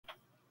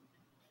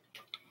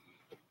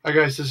Hi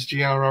guys, this is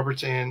Gian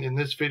Roberts, and in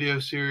this video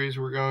series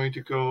we're going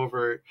to go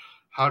over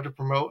how to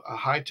promote a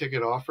high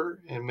ticket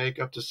offer and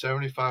make up to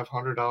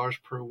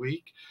 $7,500 per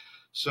week.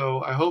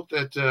 So I hope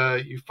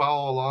that you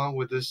follow along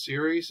with this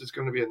series. It's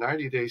going to be a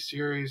 90-day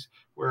series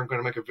where I'm going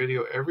to make a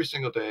video every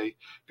single day.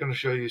 I'm going to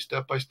show you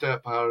step by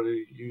step how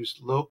to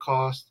use low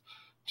cost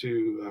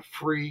to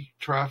free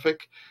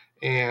traffic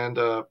and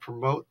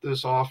promote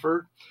this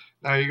offer.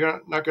 Now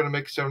you're not going to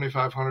make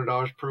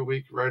 $7,500 per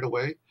week right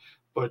away.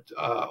 But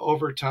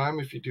over time,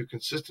 if you do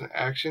consistent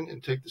action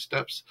and take the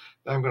steps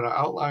that I'm going to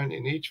outline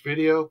in each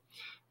video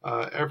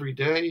every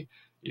day,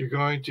 you're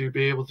going to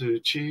be able to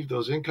achieve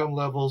those income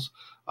levels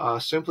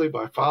simply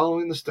by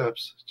following the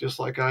steps, just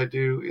like I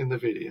do in the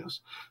videos.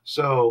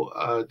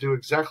 So do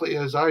exactly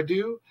as I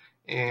do,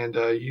 and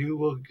you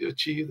will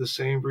achieve the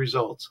same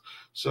results.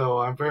 So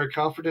I'm very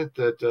confident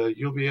that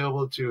you'll be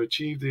able to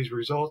achieve these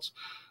results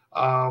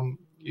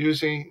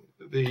using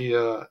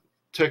the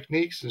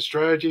techniques and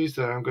strategies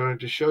that I'm going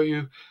to show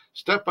you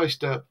step by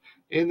step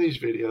in these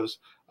videos.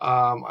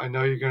 I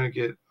know you're going to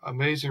get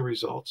amazing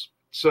results.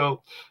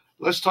 So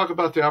let's talk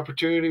about the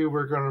opportunity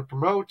we're going to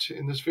promote.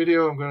 In this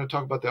video, I'm going to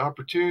talk about the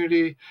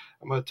opportunity.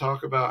 I'm going to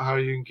talk about how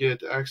you can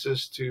get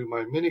access to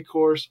my mini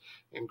course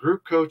and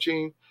group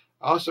coaching.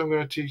 Also, I'm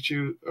going to teach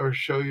you or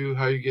show you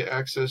how you get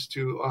access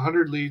to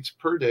 100 leads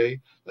per day.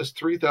 That's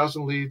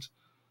 3,000 leads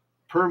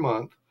per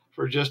month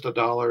for just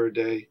 $1 a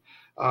day.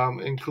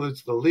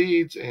 Includes the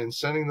leads and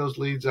sending those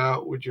leads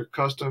out with your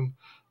custom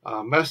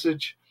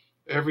message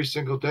every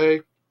single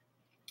day.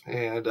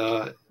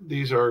 And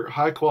these are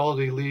high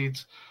quality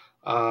leads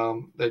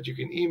that you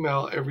can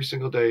email every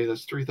single day.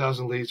 That's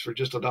 3,000 leads for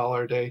just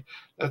 $1 a day.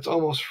 That's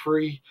almost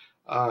free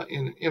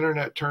in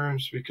internet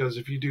terms, because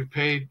if you do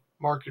paid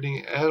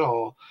marketing at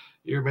all,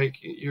 you're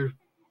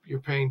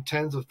paying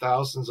tens of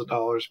thousands of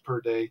dollars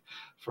per day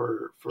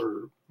for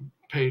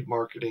paid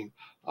marketing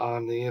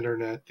on the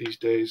internet these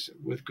days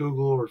with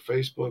Google or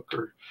Facebook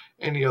or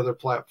any other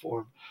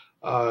platform.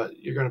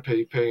 You're going to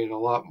be paying a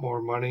lot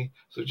more money.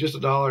 So just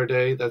 $1 a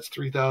day, that's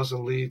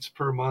 3,000 leads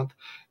per month.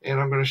 And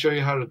I'm going to show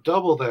you how to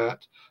double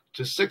that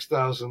to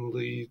 6,000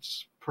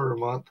 leads per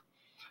month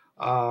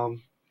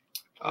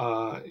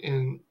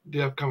in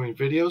the upcoming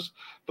videos.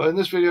 But in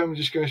this video, I'm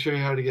just going to show you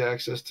how to get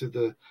access to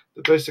the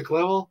basic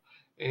level.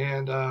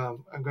 And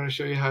I'm going to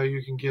show you how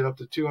you can get up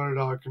to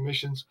 $200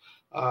 commissions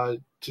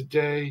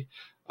today.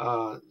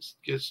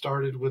 Get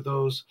started with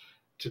those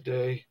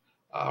today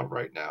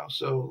right now.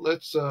 So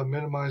let's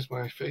minimize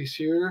my face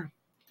here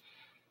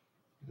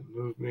and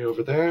move me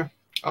over there.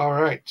 All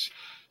right.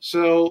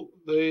 So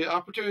the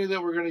opportunity that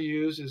we're going to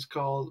use is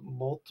called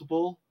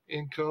multiple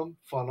income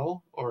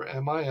funnel, or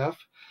MIF.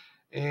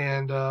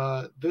 And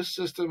this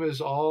system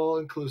is all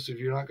inclusive.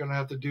 You're not going to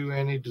have to do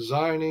any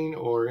designing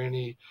or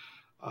any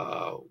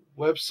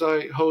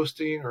website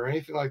hosting or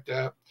anything like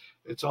that.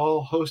 It's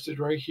all hosted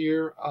right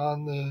here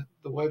on the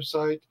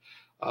website.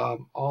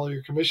 All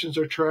your commissions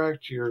are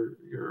tracked.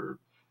 Your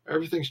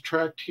everything's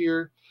tracked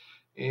here,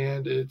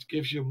 and it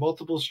gives you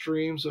multiple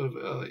streams of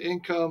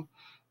income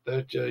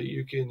that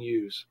you can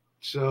use.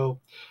 So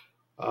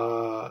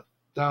now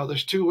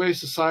there's two ways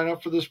to sign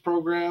up for this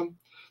program.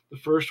 The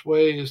first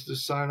way is to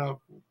sign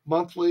up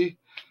monthly.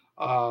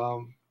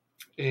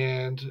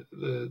 And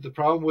the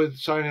problem with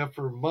signing up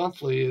for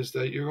monthly is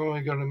that you're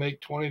only going to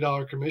make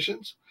 $20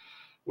 commissions,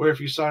 where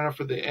if you sign up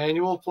for the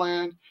annual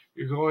plan,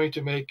 you're going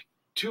to make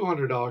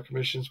 $200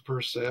 commissions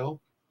per sale.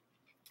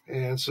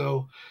 And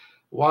so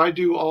why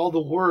do all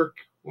the work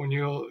when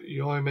you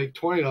only make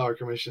 $20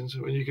 commissions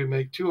when you can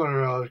make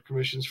 $200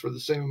 commissions for the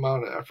same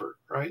amount of effort,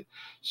 right?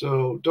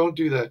 So don't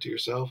do that to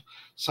yourself.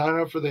 Sign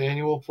up for the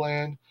annual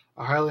plan.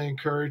 I highly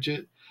encourage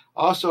it.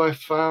 Also, I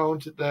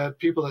found that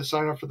people that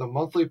sign up for the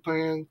monthly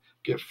plan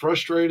get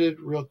frustrated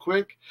real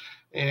quick,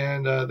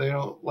 and they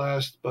don't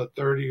last but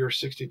 30 or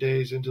 60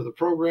 days into the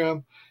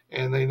program,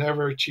 and they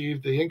never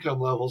achieve the income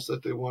levels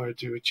that they wanted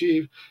to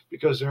achieve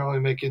because they're only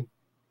making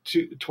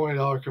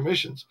 $20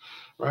 commissions,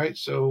 right?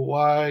 So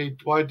why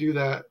do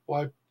that?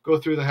 Why go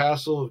through the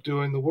hassle of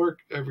doing the work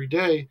every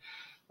day,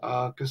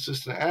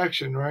 consistent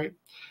action, right?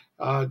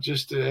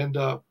 Just to end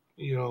up,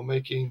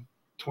 making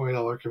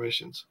 $20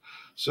 commissions.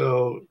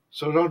 So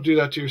don't do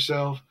that to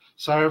yourself.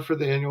 Sign up for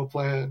the annual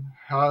plan.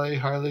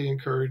 Highly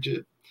encourage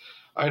it.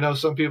 I know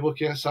some people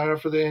can't sign up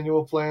for the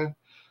annual plan,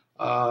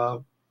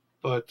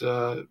 but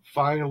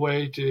find a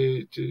way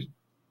to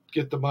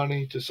get the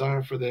money to sign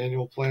up for the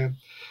annual plan.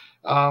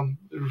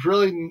 There's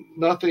really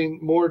nothing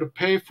more to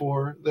pay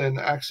for than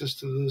access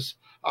to this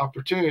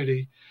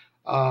opportunity.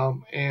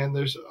 And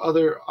there's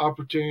other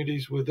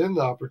opportunities within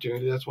the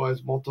opportunity. That's why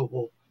it's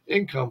multiple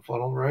income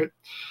funnel, right?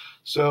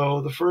 So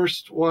the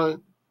first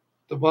one,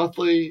 the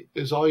monthly,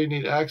 is all you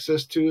need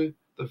access to,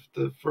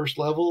 the first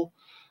level.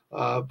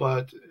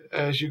 But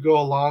as you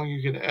go along,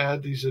 you can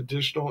add these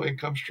additional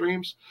income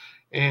streams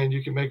and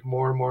you can make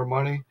more and more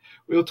money.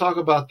 We'll talk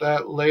about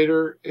that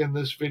later in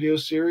this video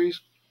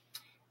series.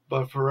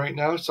 But for right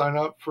now, sign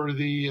up for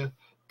the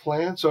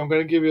plan. So I'm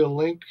going to give you a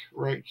link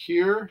right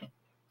here.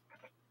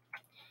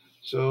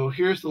 So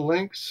here's the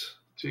links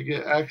to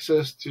get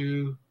access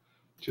to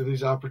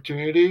these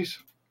opportunities.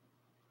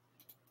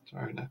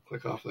 Sorry, not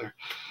click off there.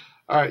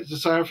 All right, to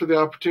sign up for the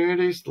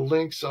opportunities, the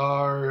links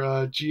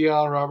are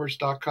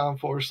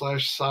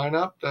gallenroberts.com/sign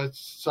up. That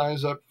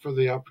signs up for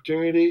the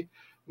opportunity.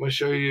 I'm going to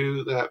show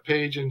you that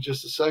page in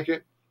just a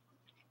second.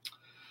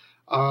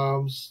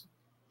 The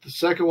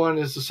second one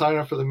is to sign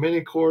up for the mini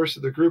course,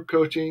 the group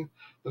coaching.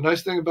 The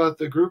nice thing about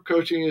the group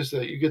coaching is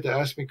that you get to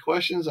ask me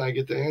questions. I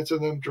get to answer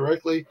them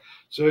directly.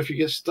 So if you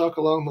get stuck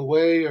along the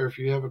way, or if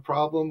you have a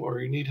problem or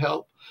you need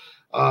help,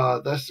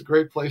 that's a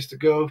great place to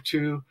go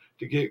to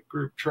get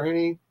group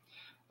training.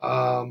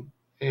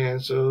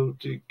 And so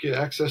to get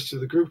access to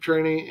the group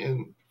training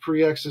and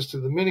free access to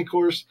the mini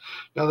course.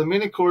 Now the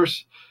mini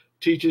course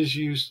teaches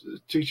you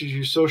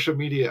social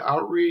media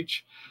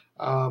outreach,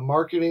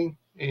 marketing,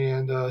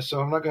 and so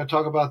I'm not going to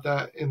talk about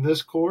that in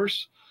this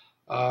course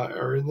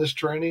or in this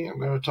training. I'm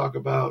going to talk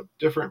about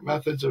different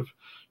methods of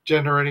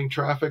generating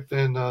traffic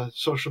than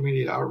social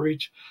media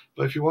outreach.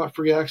 But if you want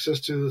free access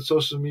to the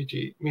social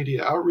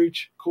media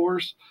outreach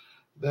course,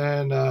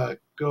 then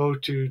go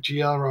to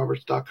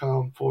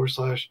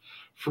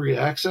gallenroberts.com/free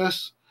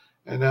access,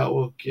 and that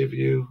will give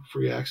you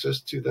free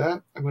access to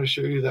that. I'm going to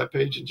show you that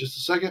page in just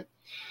a second.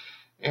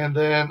 And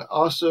then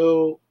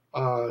also,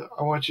 I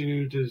want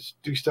you to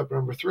do step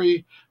number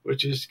 3,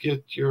 which is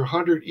get your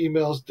 100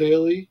 emails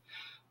daily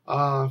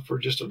for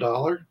just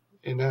 $1.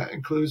 And that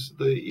includes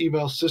the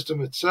email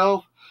system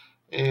itself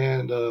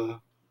and the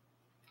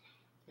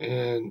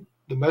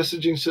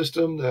messaging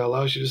system that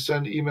allows you to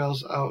send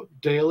emails out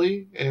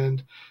daily.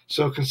 And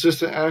so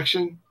consistent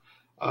action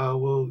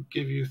will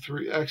give you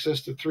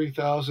access to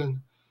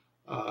 3,000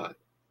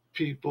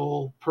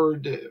 people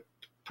per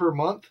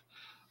month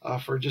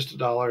for just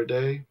 $1 a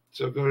day.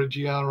 So go to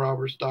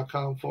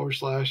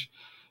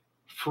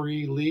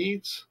gallenroberts.com/free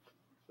leads.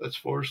 That's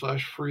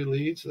 /free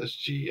leads. That's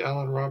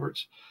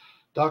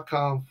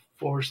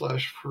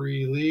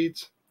gallenroberts.com/free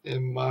leads.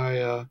 And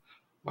my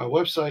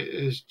website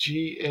is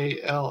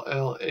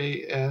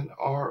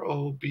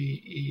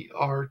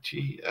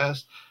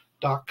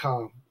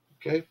gallenroberts.com.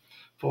 Okay,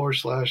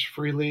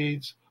 /free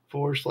leads,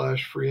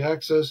 /free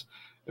access,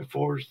 and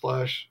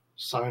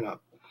 /sign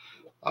up.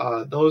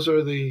 Those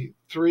are the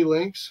 3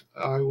 links.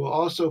 I will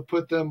also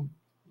put them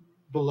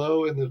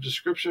below in the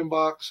description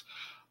box,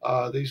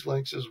 these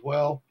links as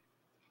well,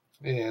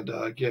 and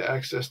get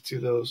access to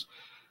those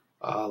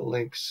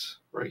links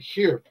right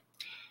here.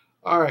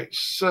 All right,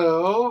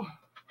 so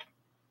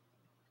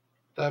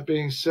that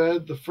being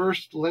said, the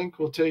first link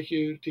will take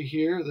you to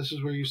here. This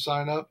is where you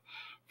sign up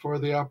for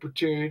the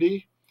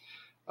opportunity.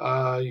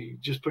 You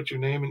just put your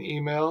name and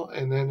email,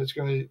 and then it's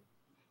going to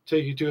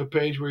take you to a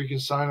page where you can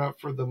sign up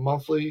for the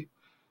monthly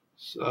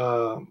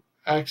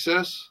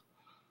access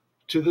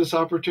to this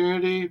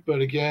opportunity.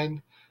 But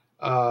again,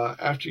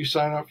 after you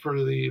sign up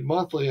for the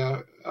monthly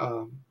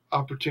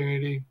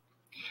opportunity,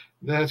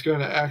 then it's going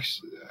to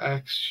ask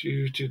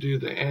you to do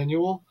the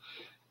annual.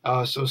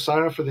 So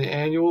sign up for the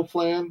annual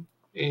plan,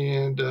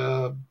 and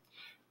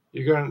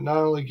you're going to not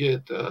only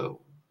get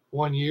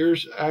 1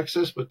 year's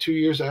access, but 2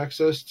 years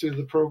access to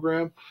the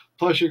program.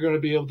 Plus, you're going to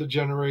be able to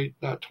generate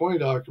not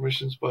 $20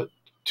 commissions, but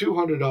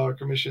 $200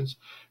 commissions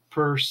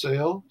per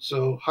sale.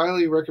 So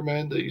highly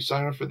recommend that you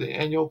sign up for the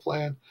annual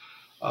plan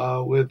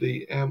with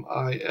the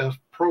MIF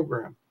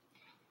program.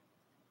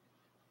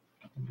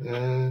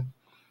 And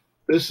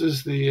this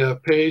is the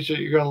page that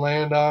you're going to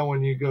land on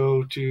when you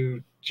go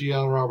to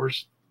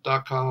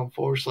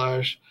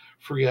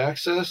gallenroberts.com/free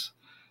access.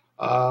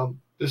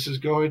 This is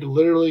going to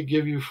literally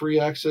give you free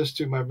access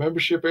to my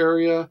membership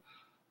area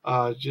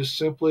just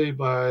simply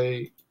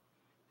by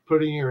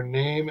putting your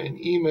name and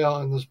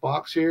email in this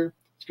box here.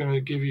 It's going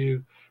to give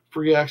you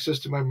free access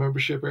to my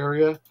membership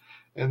area.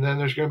 And then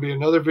there's going to be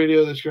another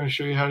video that's going to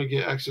show you how to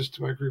get access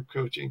to my group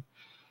coaching.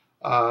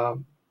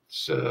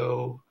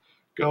 So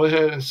go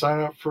ahead and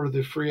sign up for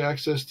the free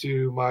access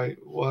to my,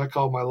 what I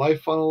call my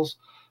Life Funnels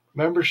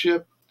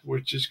membership,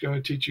 which is going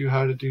to teach you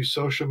how to do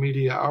social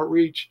media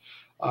outreach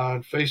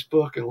on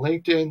Facebook and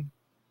LinkedIn,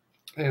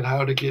 and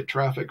how to get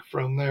traffic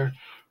from there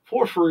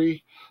for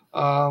free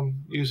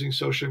using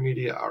social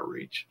media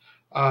outreach.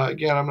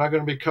 Again, I'm not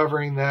going to be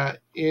covering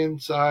that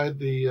inside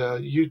the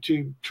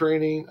YouTube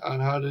training on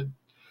how to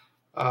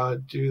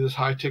do this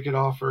high ticket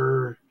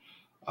offer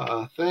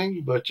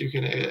thing, but you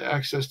can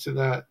access to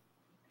that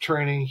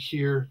training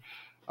here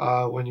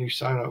when you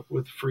sign up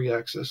with the free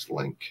access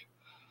link.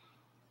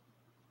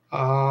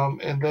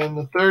 And then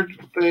the third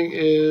thing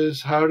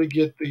is how to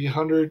get the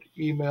 100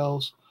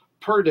 emails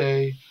per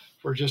day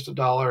for just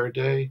 $1 a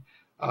day.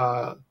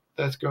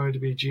 That's going to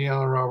be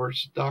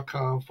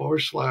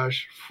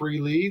gallenroberts.com/free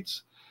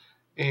leads.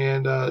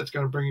 And it's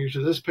going to bring you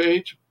to this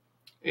page.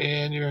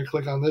 And you're going to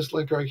click on this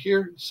link right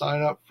here,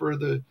 sign up for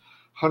the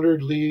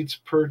 100 leads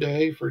per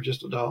day for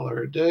just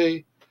 $1 a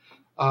day.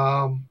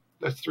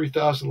 That's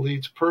 3,000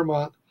 leads per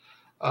month,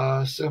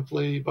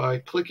 simply by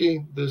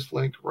clicking this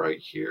link right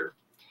here.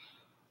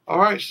 All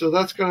right, so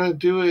that's going to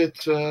do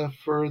it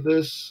for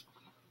this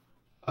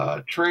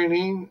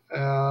training.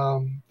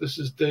 This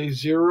is day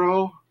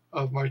 0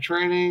 of my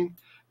training.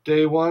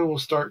 Day one will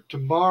start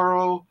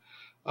tomorrow.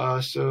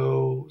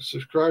 So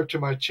subscribe to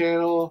my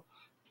channel,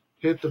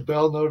 hit the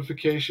bell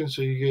notification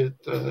so you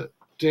get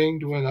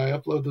dinged when I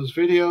upload those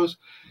videos,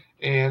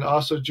 and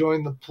also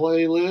join the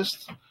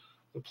playlist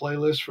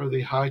for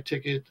the high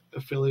ticket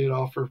affiliate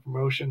offer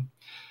promotion,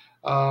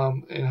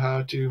 and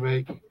how to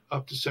make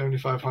up to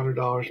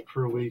 $7,500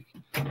 per week.